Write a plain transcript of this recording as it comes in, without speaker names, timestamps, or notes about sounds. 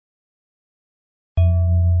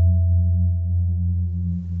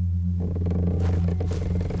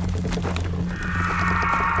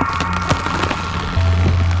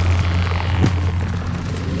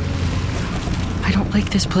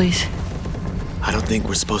this place? I don't think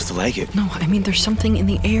we're supposed to like it. No, I mean, there's something in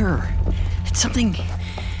the air. It's something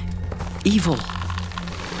evil.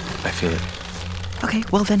 I feel it. Okay,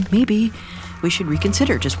 well then maybe we should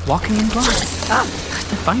reconsider just walking in blind. Ah,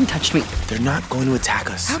 the vine touched me. They're not going to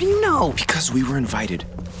attack us. How do you know? Because we were invited.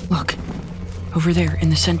 Look, over there in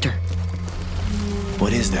the center.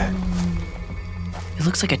 What is that? It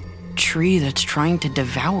looks like a tree that's trying to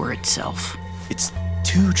devour itself. It's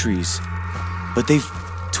 2 trees, but they've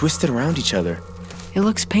twisted around each other. It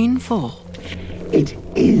looks painful. It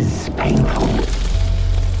is painful.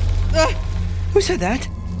 Who said that?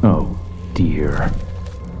 Oh, dear.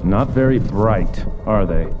 Not very bright, are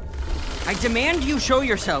they? I demand you show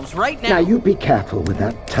yourselves right now. Now you be careful with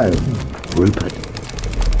that tone, Rupert.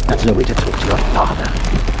 That's no way to talk to your father.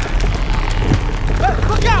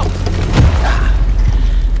 Look out!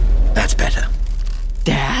 That's better.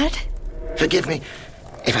 Dad? Forgive me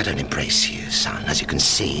if I don't embrace you, son. As you can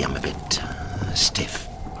see, I'm a bit stiff.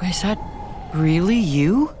 Is that really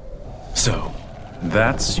you? So,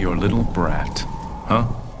 that's your little brat, huh?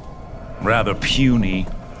 Rather puny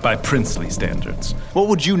by princely standards. What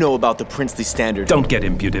would you know about the princely standard? Don't get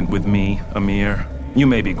impudent with me, Amir. You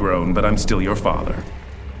may be grown, but I'm still your father.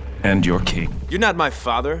 And your king. You're not my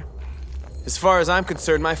father. As far as I'm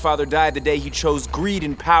concerned, my father died the day he chose greed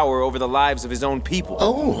and power over the lives of his own people.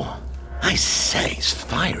 Oh, I say, he's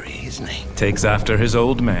fiery, isn't he? Takes after his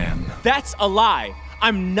old man. That's a lie.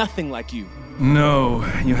 I'm nothing like you. No,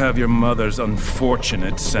 you have your mother's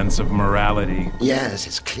unfortunate sense of morality. Yes,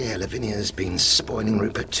 it's clear Lavinia's been spoiling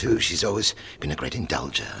Rupert too. She's always been a great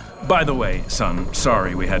indulger. By the way, son,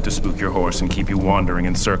 sorry we had to spook your horse and keep you wandering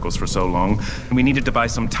in circles for so long. We needed to buy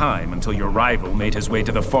some time until your rival made his way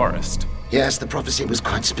to the forest. Yes, the prophecy was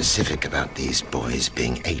quite specific about these boys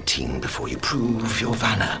being 18 before you prove your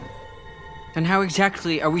valor. And how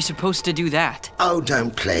exactly are we supposed to do that? Oh,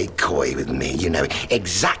 don't play coy with me. You know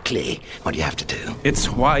exactly what you have to do. It's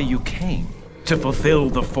why you came, to fulfill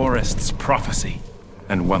the forest's prophecy.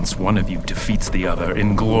 And once one of you defeats the other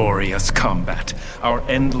in glorious combat, our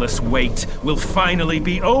endless wait will finally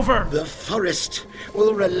be over. The forest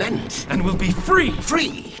will relent. And we'll be free.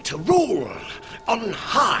 Free to rule on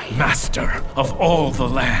high. Master of all the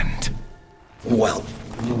land. Well,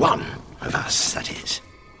 one of us, that is.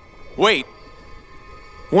 Wait.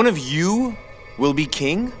 One of you will be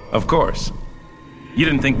king? Of course. You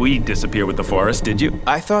didn't think we'd disappear with the forest, did you?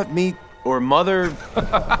 I thought me or mother...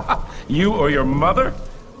 You or your mother?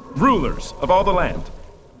 Rulers of all the land.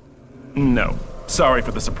 No. Sorry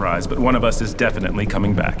for the surprise, but one of us is definitely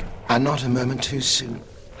coming back. And not a moment too soon.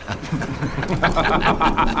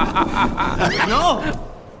 No!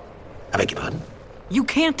 I beg your pardon? You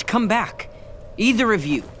can't come back. Either of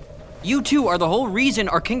you. You two are the whole reason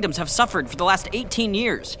our kingdoms have suffered for the last 18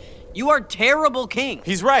 years. You are terrible kings.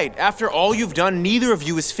 He's right. After all you've done, neither of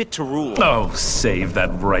you is fit to rule. Oh, save that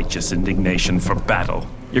righteous indignation for battle.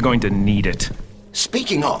 You're going to need it.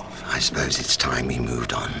 Speaking of, I suppose it's time we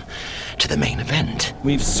moved on to the main event.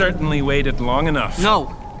 We've certainly waited long enough.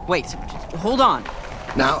 No, wait, hold on.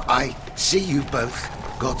 Now, I see you've both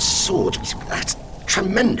got swords. That's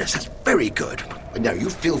tremendous. That's very good. Now, you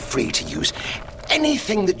feel free to use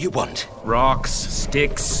anything that you want. Rocks,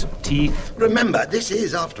 sticks, teeth. Remember, this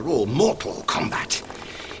is, after all, mortal combat.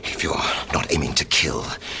 If you're not aiming to kill,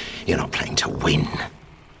 you're not playing to win.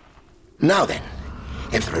 Now then,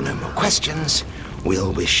 if there are no more questions,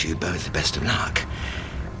 we'll wish you both the best of luck.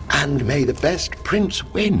 And may the best prince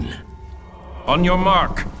win. On your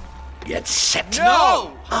mark. Get set.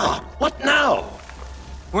 No! Ah, what now?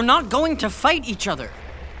 We're not going to fight each other,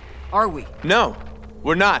 are we? No,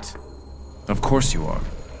 we're not. Of course you are.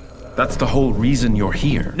 That's the whole reason you're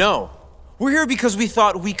here. No. We're here because we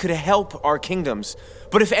thought we could help our kingdoms.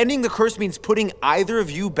 But if ending the curse means putting either of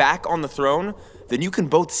you back on the throne, then you can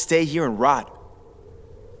both stay here and rot.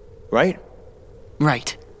 Right?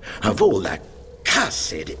 Right. Of all that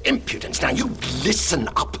cursed impudence, now you listen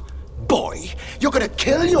up, boy. You're gonna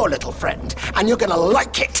kill your little friend, and you're gonna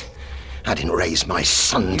like it. I didn't raise my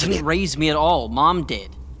son You to didn't be... raise me at all. Mom did.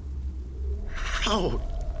 How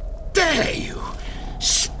dare you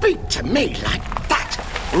speak to me like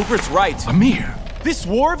that? Rupert's right. Amir. This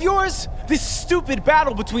war of yours? This stupid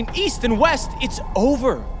battle between East and West, it's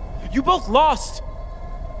over. You both lost.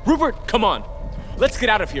 Rupert, come on. Let's get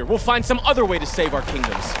out of here. We'll find some other way to save our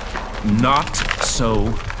kingdoms. Not so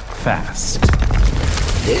fast.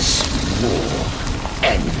 This war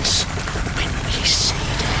ends when we say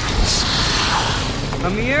it ends.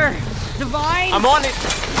 Amir, Divine! I'm on it.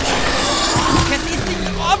 Get these things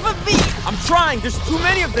off of me! I'm trying. There's too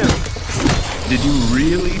many of them. Did you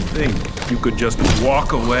really think you could just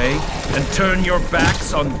walk away and turn your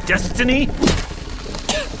backs on destiny?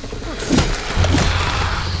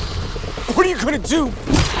 What are you gonna do?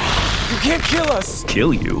 You can't kill us!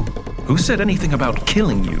 Kill you? Who said anything about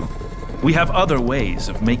killing you? We have other ways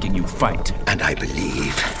of making you fight. And I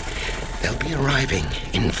believe they'll be arriving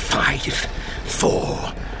in 5,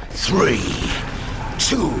 4, 3,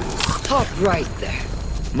 2. Stop right there.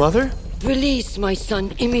 Mother? Release my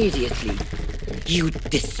son immediately. You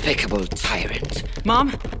despicable tyrant.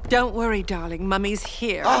 Mom? Don't worry, darling. Mummy's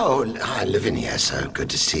here. Oh, Lavinia, so good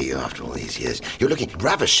to see you after all these years. You're looking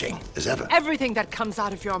ravishing as ever. Everything that comes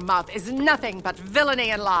out of your mouth is nothing but villainy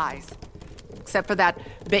and lies. Except for that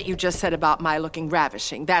bit you just said about my looking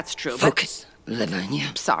ravishing. That's true. Focus,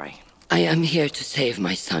 Lavinia. Sorry. I am here to save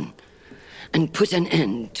my son and put an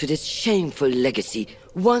end to this shameful legacy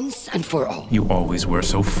once and for all. You always were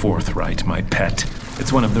so forthright, my pet.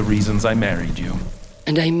 It's one of the reasons I married you.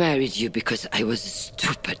 And I married you because I was a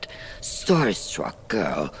stupid, star-struck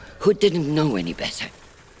girl who didn't know any better.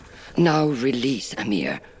 Now release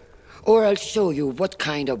Amir, or I'll show you what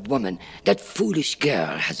kind of woman that foolish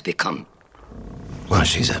girl has become. Well,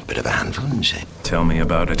 she's a bit of a handful, isn't she? Tell me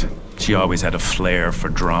about it. She always had a flair for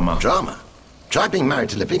drama. Drama? Try being married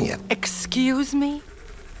to Lavinia. Excuse me?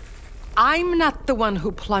 I'm not the one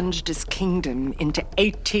who plunged his kingdom into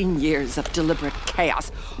 18 years of deliberate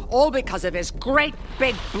chaos, all because of his great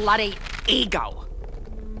big bloody ego.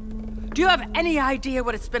 Do you have any idea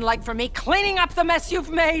what it's been like for me cleaning up the mess you've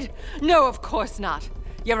made? No, of course not.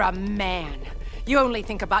 You're a man. You only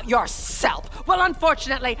think about yourself. Well,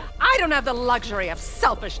 unfortunately, I don't have the luxury of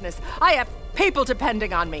selfishness. I have people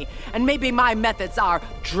depending on me, and maybe my methods are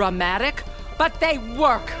dramatic, but they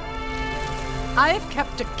work. I have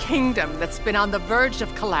kept a kingdom that's been on the verge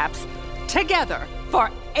of collapse together for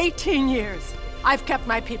 18 years. I've kept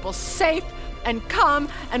my people safe and calm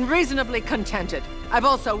and reasonably contented. I've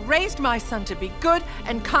also raised my son to be good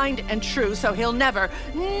and kind and true, so he'll never,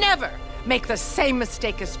 never make the same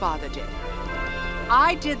mistake his father did.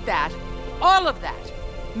 I did that, all of that,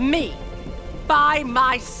 me, by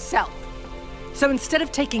myself. So instead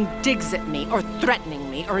of taking digs at me or threatening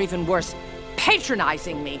me or even worse,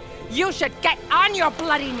 patronizing me, you should get on your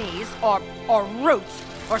bloody knees or roots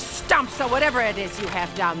or stumps or whatever it is you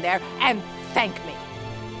have down there and thank me.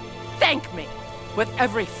 Thank me with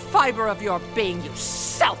every fiber of your being, you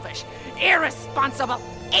selfish, irresponsible,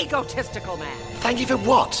 egotistical man. Thank you for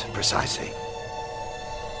what, precisely?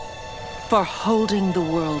 For holding the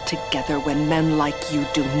world together when men like you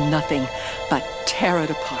do nothing but tear it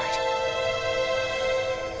apart.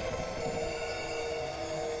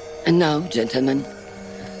 And now, gentlemen,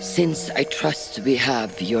 since I trust we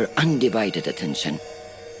have your undivided attention,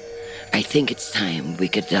 I think it's time we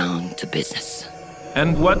get down to business.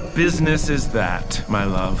 And what business is that, my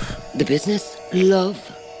love? The business, love,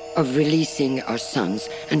 of releasing our sons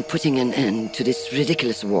and putting an end to this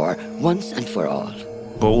ridiculous war once and for all.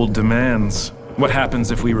 Bold demands. What happens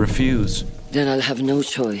if we refuse? Then I'll have no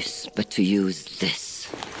choice but to use this.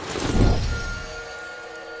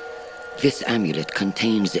 This amulet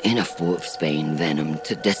contains enough wolfsbane venom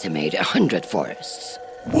to decimate 100 forests.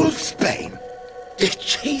 Wolfsbane? Did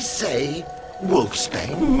she say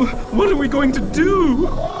wolfsbane? What are we going to do?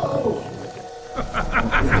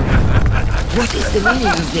 What is the meaning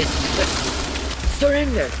of this?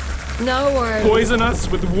 Surrender. Now or... Poison us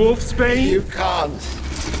with wolfsbane? You can't.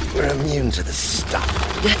 We're immune to the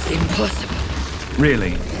stuff. That's impossible.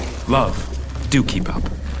 Really? Love, do keep up.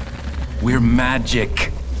 We're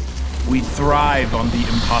magic. We thrive on the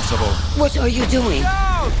impossible. What are you doing?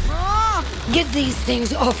 Get these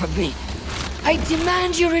things off of me. I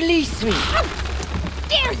demand you release me. How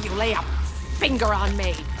dare you lay a finger on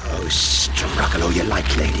me? Oh, struggle all you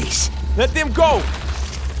like, ladies. Let them go!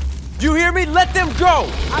 Do you hear me? Let them go!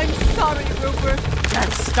 I'm sorry, Rupert.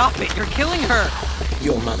 Dad, stop it. You're killing her.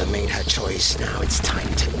 Your mother made her choice. Now it's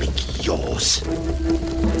time to make yours.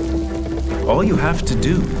 All you have to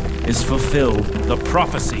do is fulfill the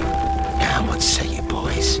prophecy. Now, what say you,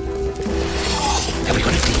 boys? Have we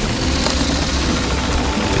got a deal?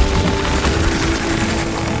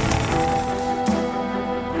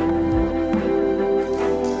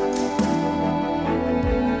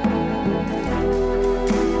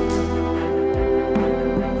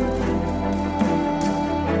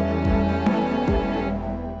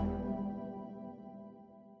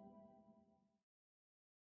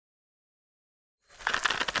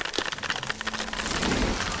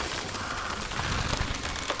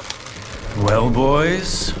 Well,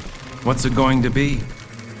 boys, what's it going to be?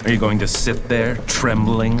 Are you going to sit there,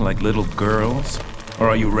 trembling like little girls? Or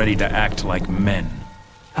are you ready to act like men?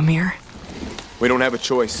 Amir, We don't have a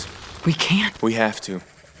choice. We can't. We have to.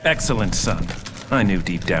 Excellent, son. I knew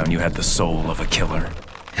deep down you had the soul of a killer.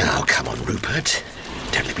 Oh, come on, Rupert.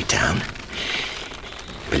 Don't let me down.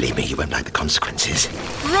 Believe me, you won't like the consequences.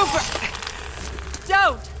 Rupert!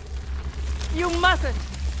 Don't! You mustn't!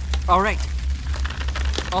 All right.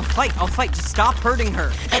 I'll fight. Just stop hurting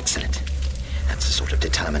her. Excellent. That's the sort of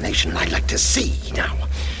determination I'd like to see. Now,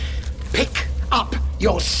 pick up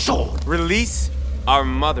your sword. Release our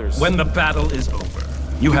mothers. When the battle is over,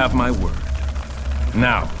 you have my word.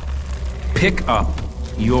 Now, pick up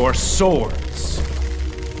your swords.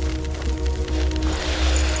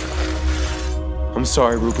 I'm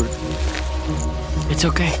sorry, Rupert. It's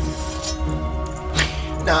okay.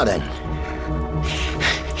 Now then,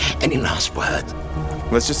 any last words?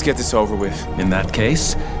 Let's just get this over with. In that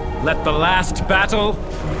case, let the last battle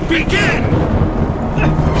begin!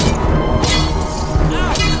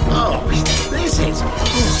 Oh, this is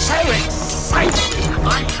so exciting!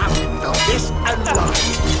 I haven't felt this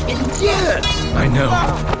alive in years! I know.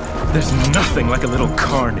 There's nothing like a little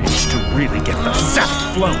carnage to really get the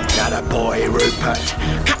sap flowing. That a boy, Rupert.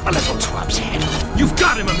 Cut the little twab's head. You've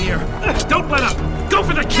got him, Amir. Don't let up. Go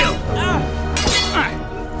for the kill.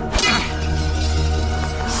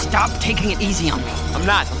 Stop taking it easy on me. I'm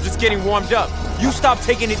not. I'm just getting warmed up. You stop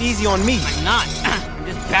taking it easy on me. I'm not. I'm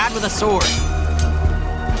just bad with a sword.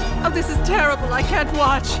 Oh, this is terrible. I can't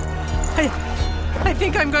watch. I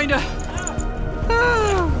think I'm going to...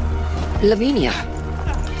 Lavinia,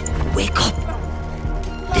 wake up.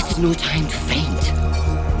 This is no time to faint.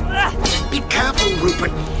 Be careful,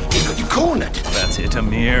 Rupert. He's got you cornered. That's it,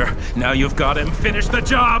 Amir. Now you've got him. Finish the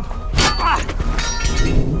job.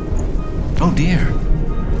 Oh, dear.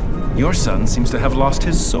 Your son seems to have lost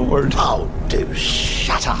his sword. Oh, do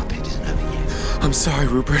shut up. It isn't over yet. I'm sorry,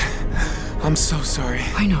 Rupert. I'm so sorry.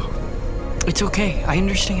 I know. It's okay. I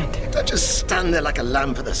understand. Don't just stand there like a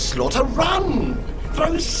lamb for the slaughter. Run!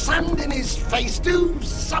 Throw sand in his face. Do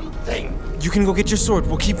something. You can go get your sword.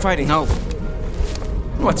 We'll keep fighting. No.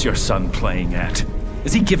 What's your son playing at?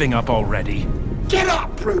 Is he giving up already? Get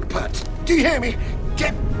up, Rupert. Do you hear me?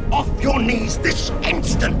 Get off your knees this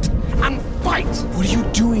instant and fight. What are you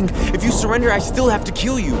doing? If you surrender, I still have to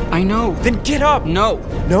kill you. I know. Then get up. No.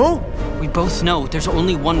 No? We both know there's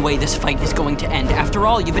only one way this fight is going to end. After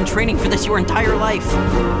all, you've been training for this your entire life.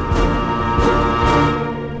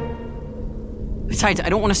 Besides, I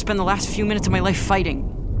don't want to spend the last few minutes of my life fighting.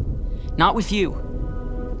 Not with you.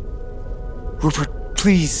 Rupert,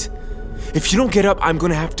 please. If you don't get up, I'm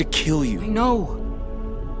gonna have to kill I you. know.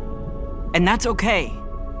 And that's okay.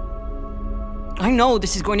 I know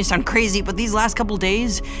this is going to sound crazy, but these last couple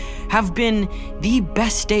days have been the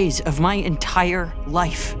best days of my entire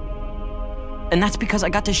life. And that's because I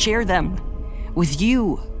got to share them with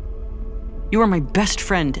you. You are my best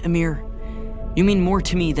friend, Amir. You mean more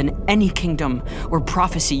to me than any kingdom or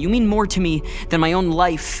prophecy. You mean more to me than my own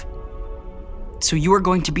life. So you are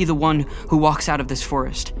going to be the one who walks out of this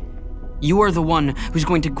forest. You are the one who's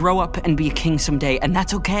going to grow up and be a king someday, and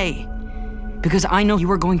that's okay. Because I know you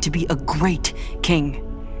are going to be a great king.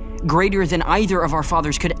 Greater than either of our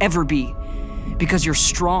fathers could ever be. Because you're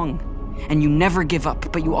strong, and you never give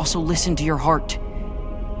up, but you also listen to your heart.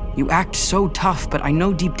 You act so tough, but I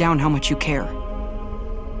know deep down how much you care.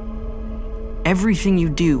 Everything you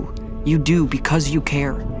do because you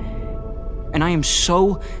care. And I am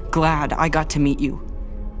so glad I got to meet you.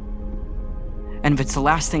 And if it's the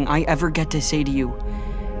last thing I ever get to say to you,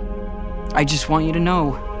 I just want you to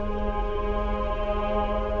know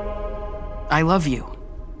I love you.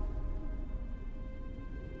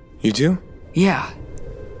 You do? Yeah.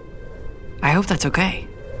 I hope that's okay.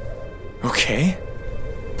 Okay.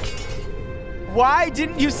 Why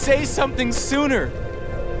didn't you say something sooner?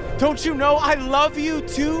 Don't you know I love you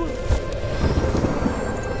too?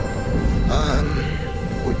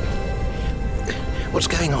 What's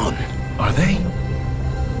going on? Are they?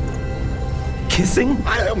 Kissing?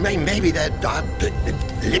 I don't know, maybe they're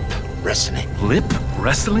lip wrestling. Lip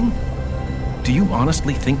wrestling? Do you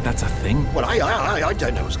honestly think that's a thing? Well, I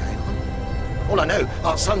don't know what's going on. All I know,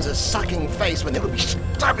 our sons are sucking face when they would be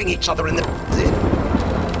stabbing each other in the...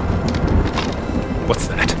 What's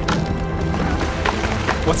that?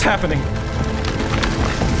 What's happening?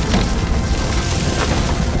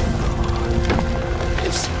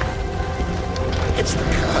 It's the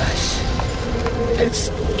curse. It's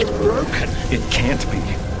broken. It can't be.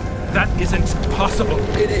 That isn't possible.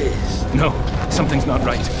 It is. No, something's not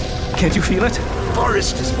right. Can't you feel it? The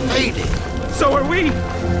forest is fading. So are we!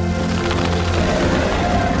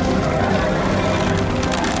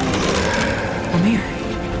 Amir,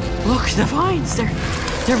 look, the vines,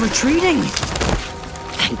 they're retreating.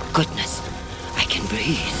 Thank goodness.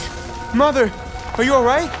 Breathe. Mother, are you all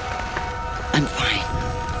right? I'm fine.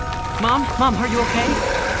 Mom, are you okay?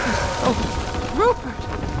 Rupert!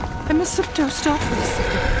 I must have dozed off for a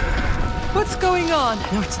second. What's going on?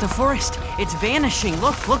 No, it's the forest. It's vanishing.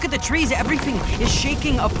 Look at the trees. Everything is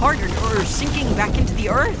shaking apart or sinking back into the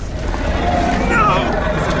earth. No!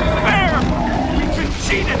 Fair! We've been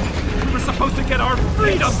cheated! We're supposed to get our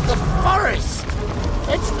freedom! It's the forest!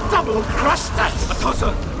 It's double-crossed us!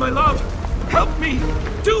 Atossa, my love, help me!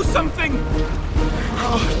 Do something!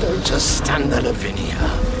 Oh, don't just stand there, Lavinia.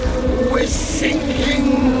 We're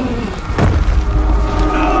sinking!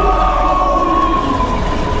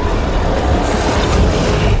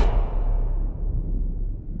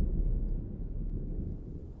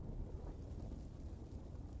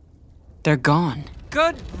 They're gone.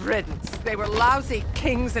 Good riddance. They were lousy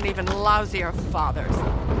kings and even lousier fathers.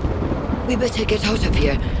 We better get out of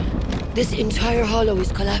here. This entire hollow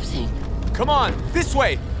is collapsing. Come on, this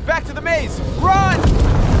way! Back to the maze! Run!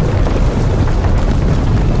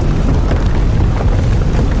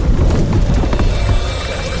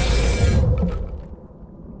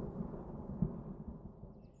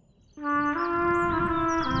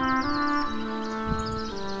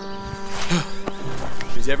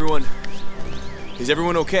 Is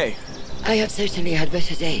everyone okay? I have certainly had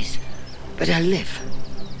better days, but I'll live.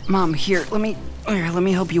 Mom, here, let me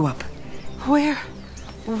help you up. Where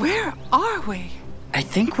are we? I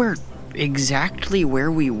think we're exactly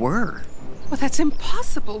where we were. Well, that's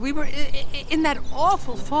impossible. We were in that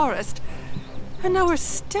awful forest, and now we're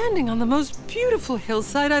standing on the most beautiful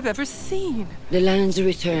hillside I've ever seen. The land's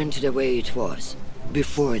returned to the way it was,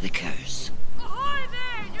 before the curse. Ahoy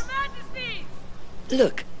there, Your Majesty!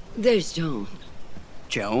 Look, there's Joan.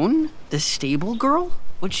 Joan? The stable girl?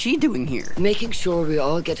 What's she doing here? Making sure we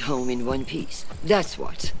all get home in one piece. That's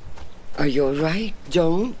what. Are you all right,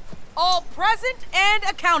 Joan? All present and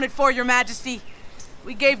accounted for, Your Majesty.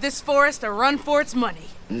 We gave this forest a run for its money.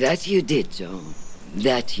 That you did, Joan.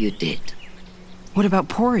 That you did. What about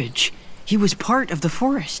Porridge? He was part of the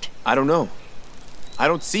forest. I don't know. I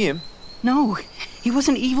don't see him. No, he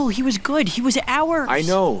wasn't evil. He was good. He was ours. I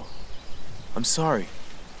know. I'm sorry.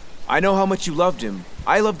 I know how much you loved him.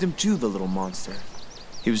 I loved him too, the little monster.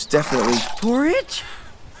 He was definitely... Porridge?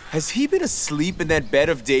 Has he been asleep in that bed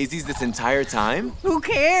of daisies this entire time? Who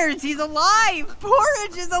cares? He's alive!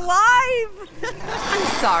 Porridge is alive! I'm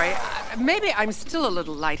sorry. Maybe I'm still a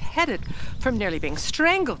little lightheaded from nearly being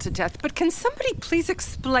strangled to death, but can somebody please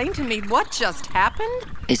explain to me what just happened?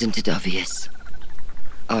 Isn't it obvious?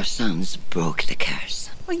 Our sons broke the curse.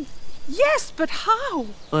 Well, yes, but how?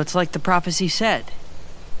 Well, it's like the prophecy said.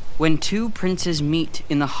 When two princes meet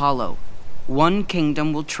in the hollow, one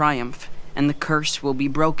kingdom will triumph and the curse will be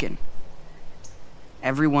broken.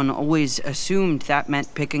 Everyone always assumed that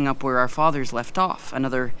meant picking up where our fathers left off,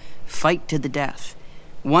 another fight to the death.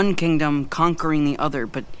 One kingdom conquering the other,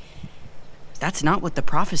 but that's not what the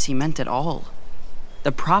prophecy meant at all.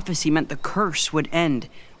 The prophecy meant the curse would end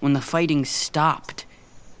when the fighting stopped,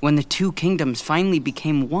 when the two kingdoms finally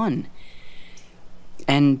became one.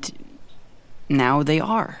 And now they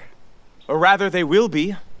are. Or rather, they will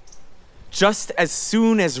be. Just as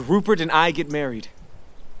soon as Rupert and I get married.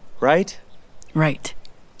 Right? Right.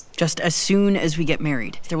 Just as soon as we get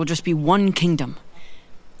married, there will just be one kingdom.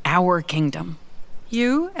 Our kingdom.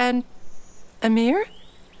 You and Amir?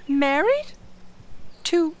 Married?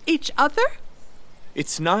 To each other?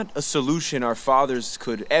 It's not a solution our fathers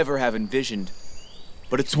could ever have envisioned,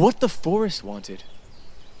 but it's what the forest wanted.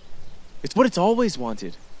 It's what it's always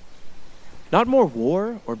wanted. Not more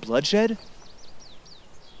war or bloodshed,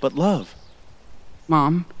 but love.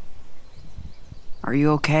 Mom, are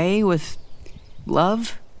you okay with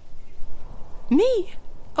love? Me?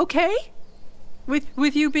 Okay?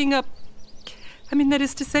 With you being a... I mean, that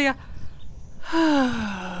is to say a...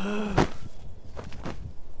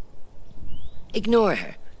 Ignore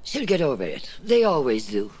her. She'll get over it. They always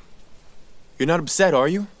do. You're not upset, are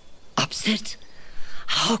you? Upset?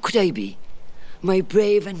 How could I be? My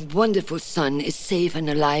brave and wonderful son is safe and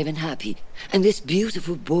alive and happy, and this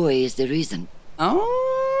beautiful boy is the reason.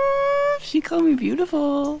 Oh, she called me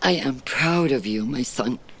beautiful. I am proud of you, my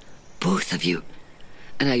son. Both of you.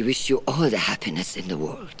 And I wish you all the happiness in the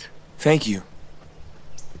world. Thank you.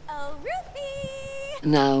 Oh, Ruthie!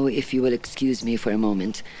 Now, if you will excuse me for a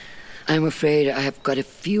moment, I'm afraid I have got a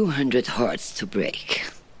few hundred hearts to break.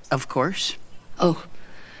 Of course. Oh,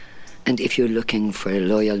 and if you're looking for a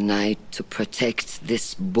loyal knight to protect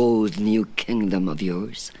this bold new kingdom of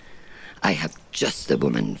yours, I have just the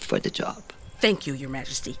woman for the job. Thank you, Your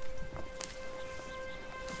Majesty.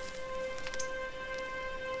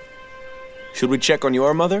 Should we check on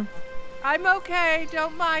your mother? I'm okay.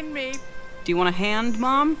 Don't mind me. Do you want a hand,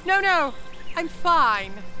 Mom? No. I'm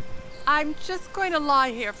fine. I'm just going to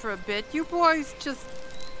lie here for a bit. You boys just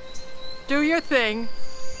do your thing.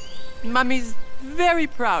 Mummy's very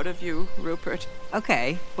proud of you, Rupert.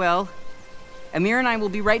 Okay, well, Amir and I will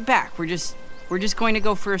be right back. We're just going to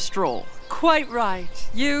go for a stroll. Quite right.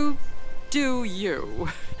 You do you.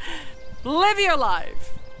 Live your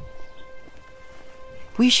life.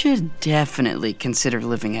 We should definitely consider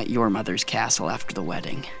living at your mother's castle after the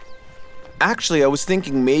wedding. Actually, I was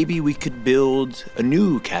thinking maybe we could build a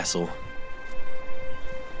new castle.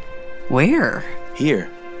 Where? Here.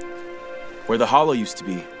 Where the Hollow used to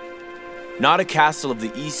be. Not a castle of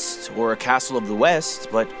the East or a castle of the West,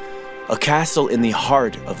 but a castle in the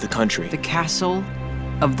heart of the country. The castle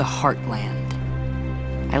of the Heartland.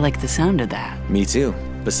 I like the sound of that. Me too.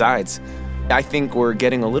 Besides, I think we're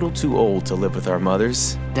getting a little too old to live with our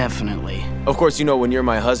mothers. Definitely. Of course, you know, when you're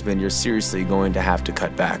my husband, you're seriously going to have to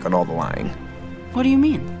cut back on all the lying. What do you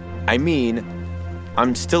mean? I mean,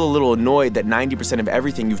 I'm still a little annoyed that 90% of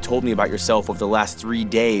everything you've told me about yourself over the last 3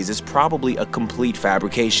 days is probably a complete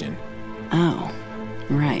fabrication. Oh,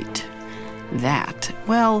 right. That.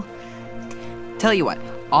 Well, tell you what,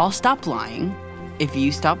 I'll stop lying if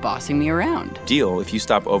you stop bossing me around. Deal if you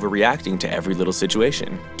stop overreacting to every little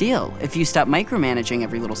situation. Deal if you stop micromanaging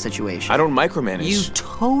every little situation. I don't micromanage. You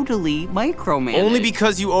totally micromanage. Only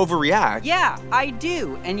because you overreact. Yeah, I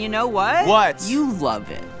do. And you know what? What? You love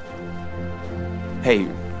it. Hey,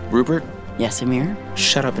 Rupert? Yes, Amir?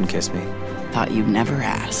 Shut up and kiss me. Thought you'd never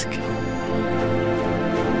ask.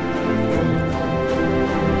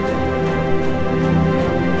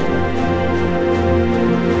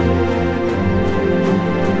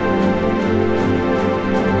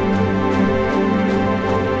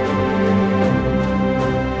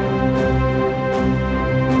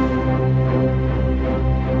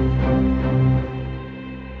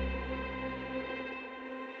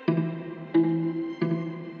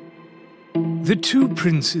 The Two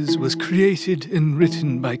Princes was created and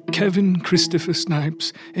written by Kevin Christopher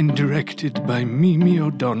Snipes and directed by Mimi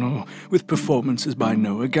O'Donnell, with performances by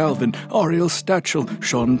Noah Galvin, Ariel Stachel,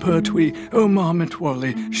 Sean Pertwee, Omar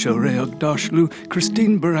Metwally, Shorey Ogdashlu,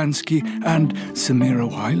 Christine Baranski, and Samira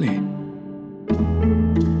Wiley.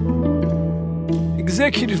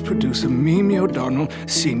 Executive producer Mimi O'Donnell,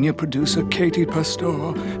 senior producer Katie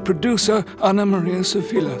Pastor, producer Ana Maria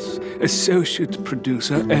Sofilas, associate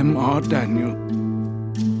producer M.R. Daniel.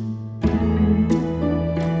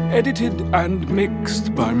 Edited and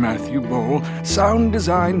mixed by Matthew Ball, sound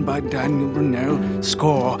design by Daniel Brunel,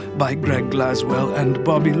 score by Greg Glaswell and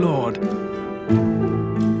Bobby Lord.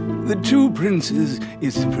 The Two Princes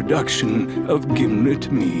is a production of Gimlet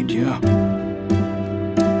Media.